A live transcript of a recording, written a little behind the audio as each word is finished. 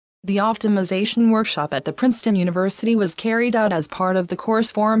The optimization workshop at the Princeton University was carried out as part of the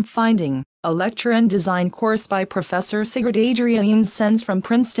course Form Finding, a lecture and design course by Professor Sigrid Adriaansens from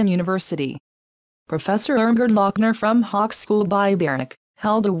Princeton University. Professor Irmgard Lochner from Hochschule bei Bernach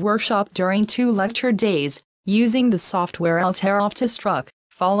held a workshop during 2 lecture days, using the software Altair OptiStruct,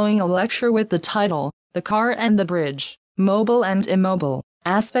 following a lecture with the title, The Car and the Bridge, Mobile and Immobile,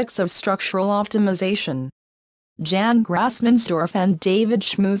 Aspects of Structural Optimization. Jan Grasmansdorf and David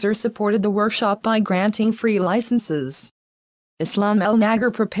Schmuser supported the workshop by granting free licenses. Islam El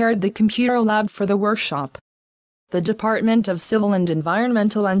Nagar prepared the computer lab for the workshop. The Department of Civil and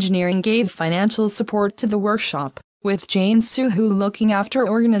Environmental Engineering gave financial support to the workshop, with Jane Suhu looking after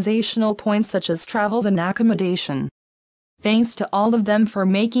organizational points such as travels and accommodation. Thanks to all of them for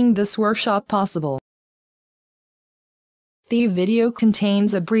making this workshop possible. The video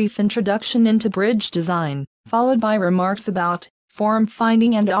contains a brief introduction into bridge design, followed by remarks about form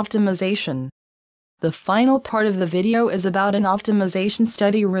finding and optimization. The final part of the video is about an optimization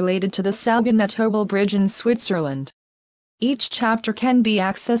study related to the Salgonetobel Bridge in Switzerland. Each chapter can be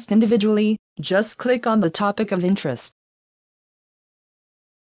accessed individually, just click on the topic of interest.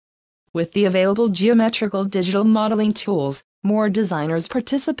 With the available geometrical digital modeling tools, more designers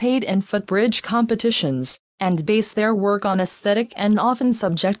participate in footbridge competitions, and base their work on aesthetic and often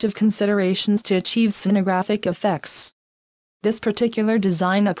subjective considerations to achieve scenographic effects. This particular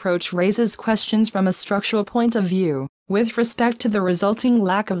design approach raises questions from a structural point of view, with respect to the resulting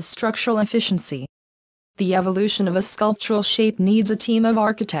lack of structural efficiency. The evolution of a sculptural shape needs a team of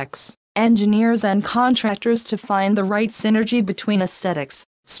architects, engineers and contractors to find the right synergy between aesthetics,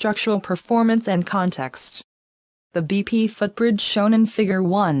 structural performance and context. The BP footbridge shown in Figure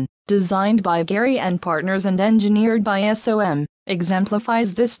 1, designed by Gary and Partners and engineered by SOM,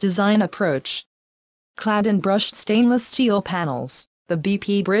 exemplifies this design approach. Clad in brushed stainless steel panels, the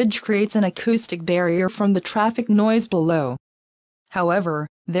BP bridge creates an acoustic barrier from the traffic noise below. However,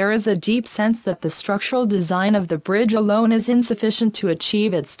 there is a deep sense that the structural design of the bridge alone is insufficient to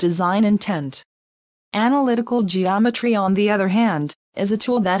achieve its design intent. Analytical geometry, on the other hand, is a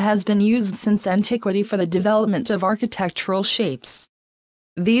tool that has been used since antiquity for the development of architectural shapes.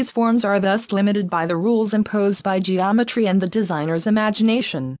 These forms are thus limited by the rules imposed by geometry and the designer's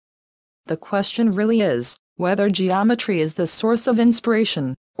imagination. The question really is, whether geometry is the source of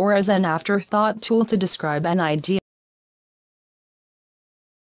inspiration, or as an afterthought tool to describe an idea.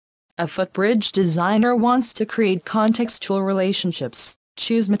 A footbridge designer wants to create contextual relationships,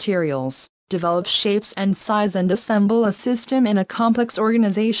 choose materials, develop shapes and size and assemble a system in a complex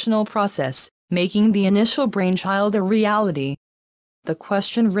organizational process, making the initial brainchild a reality. The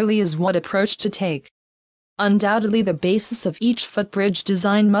question really is what approach to take. Undoubtedly, the basis of each footbridge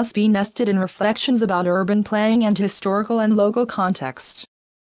design must be nested in reflections about urban planning and historical and local context.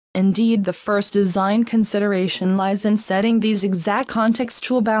 Indeed, the first design consideration lies in setting these exact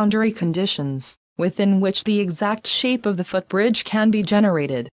contextual boundary conditions, within which the exact shape of the footbridge can be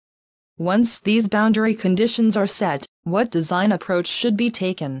generated. Once these boundary conditions are set, what design approach should be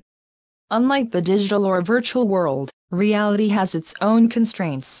taken? Unlike the digital or virtual world, reality has its own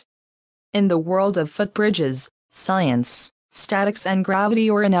constraints. In the world of footbridges, science, statics and gravity,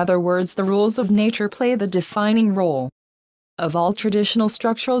 or in other words the rules of nature, play the defining role. Of all traditional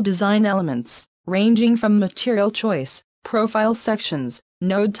structural design elements, ranging from material choice, profile sections,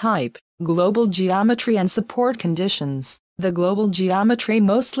 node type, global geometry and support conditions, the global geometry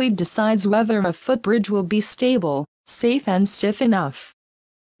mostly decides whether a footbridge will be stable, safe and stiff enough.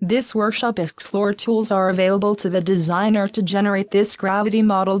 This workshop explore tools are available to the designer to generate this gravity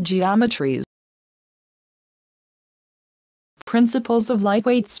model geometries. Principles of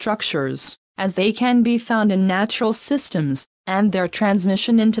lightweight structures, as they can be found in natural systems, and their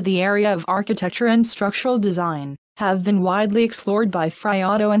transmission into the area of architecture and structural design, have been widely explored by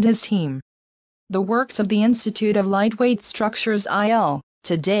Friotto and his team. The works of the Institute of Lightweight Structures IL,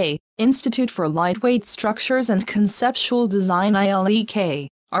 today, Institute for Lightweight Structures and Conceptual Design ILEK,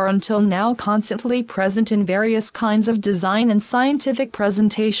 are until now constantly present in various kinds of design and scientific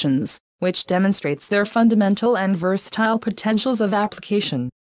presentations, which demonstrates their fundamental and versatile potentials of application.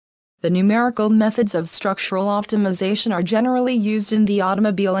 The numerical methods of structural optimization are generally used in the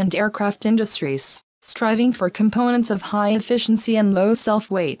automobile and aircraft industries, striving for components of high efficiency and low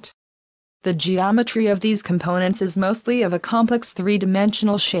self-weight. The geometry of these components is mostly of a complex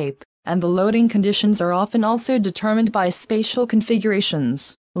three-dimensional shape, and the loading conditions are often also determined by spatial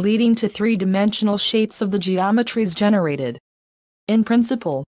configurations, leading to three-dimensional shapes of the geometries generated. In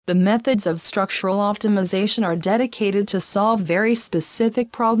principle, the methods of structural optimization are dedicated to solve very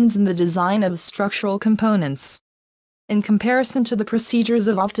specific problems in the design of structural components. In comparison to the procedures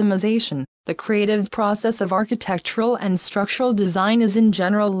of optimization, the creative process of architectural and structural design is in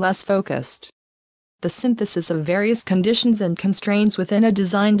general less focused. The synthesis of various conditions and constraints within a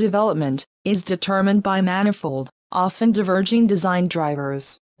design development is determined by manifold, often diverging design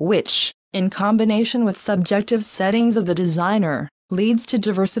drivers, which, in combination with subjective settings of the designer, leads to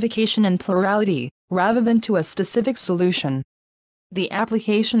diversification and plurality, rather than to a specific solution. The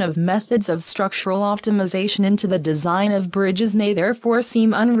application of methods of structural optimization into the design of bridges may therefore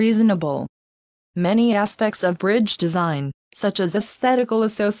seem unreasonable. Many aspects of bridge design, such as aesthetical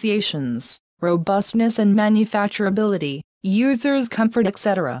associations, robustness and manufacturability, users' comfort,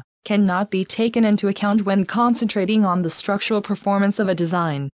 etc., cannot be taken into account when concentrating on the structural performance of a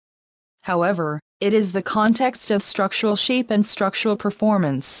design. However, it is the context of structural shape and structural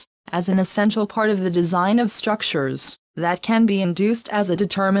performance, as an essential part of the design of structures, that can be induced as a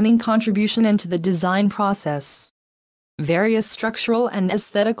determining contribution into the design process. Various structural and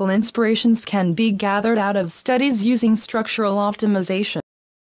aesthetical inspirations can be gathered out of studies using structural optimization.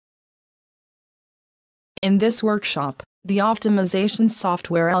 In this workshop, the optimization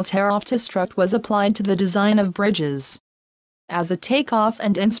software Altair OptiStruct was applied to the design of bridges. As a takeoff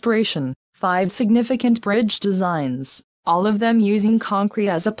and inspiration, 5 significant bridge designs, all of them using concrete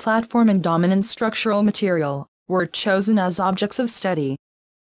as a platform and dominant structural material, were chosen as objects of study.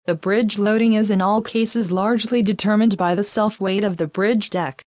 The bridge loading is in all cases largely determined by the self-weight of the bridge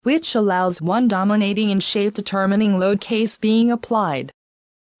deck, which allows one dominating in shape determining load case being applied.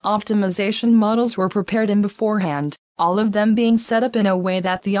 Optimization models were prepared in beforehand, all of them being set up in a way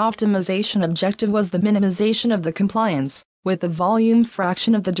that the optimization objective was the minimization of the compliance with the volume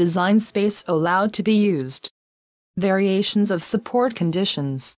fraction of the design space allowed to be used. Variations of support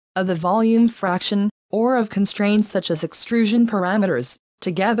conditions, of the volume fraction, or of constraints such as extrusion parameters,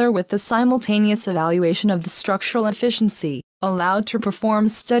 together with the simultaneous evaluation of the structural efficiency, allowed to perform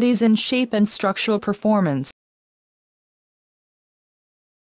studies in shape and structural performance.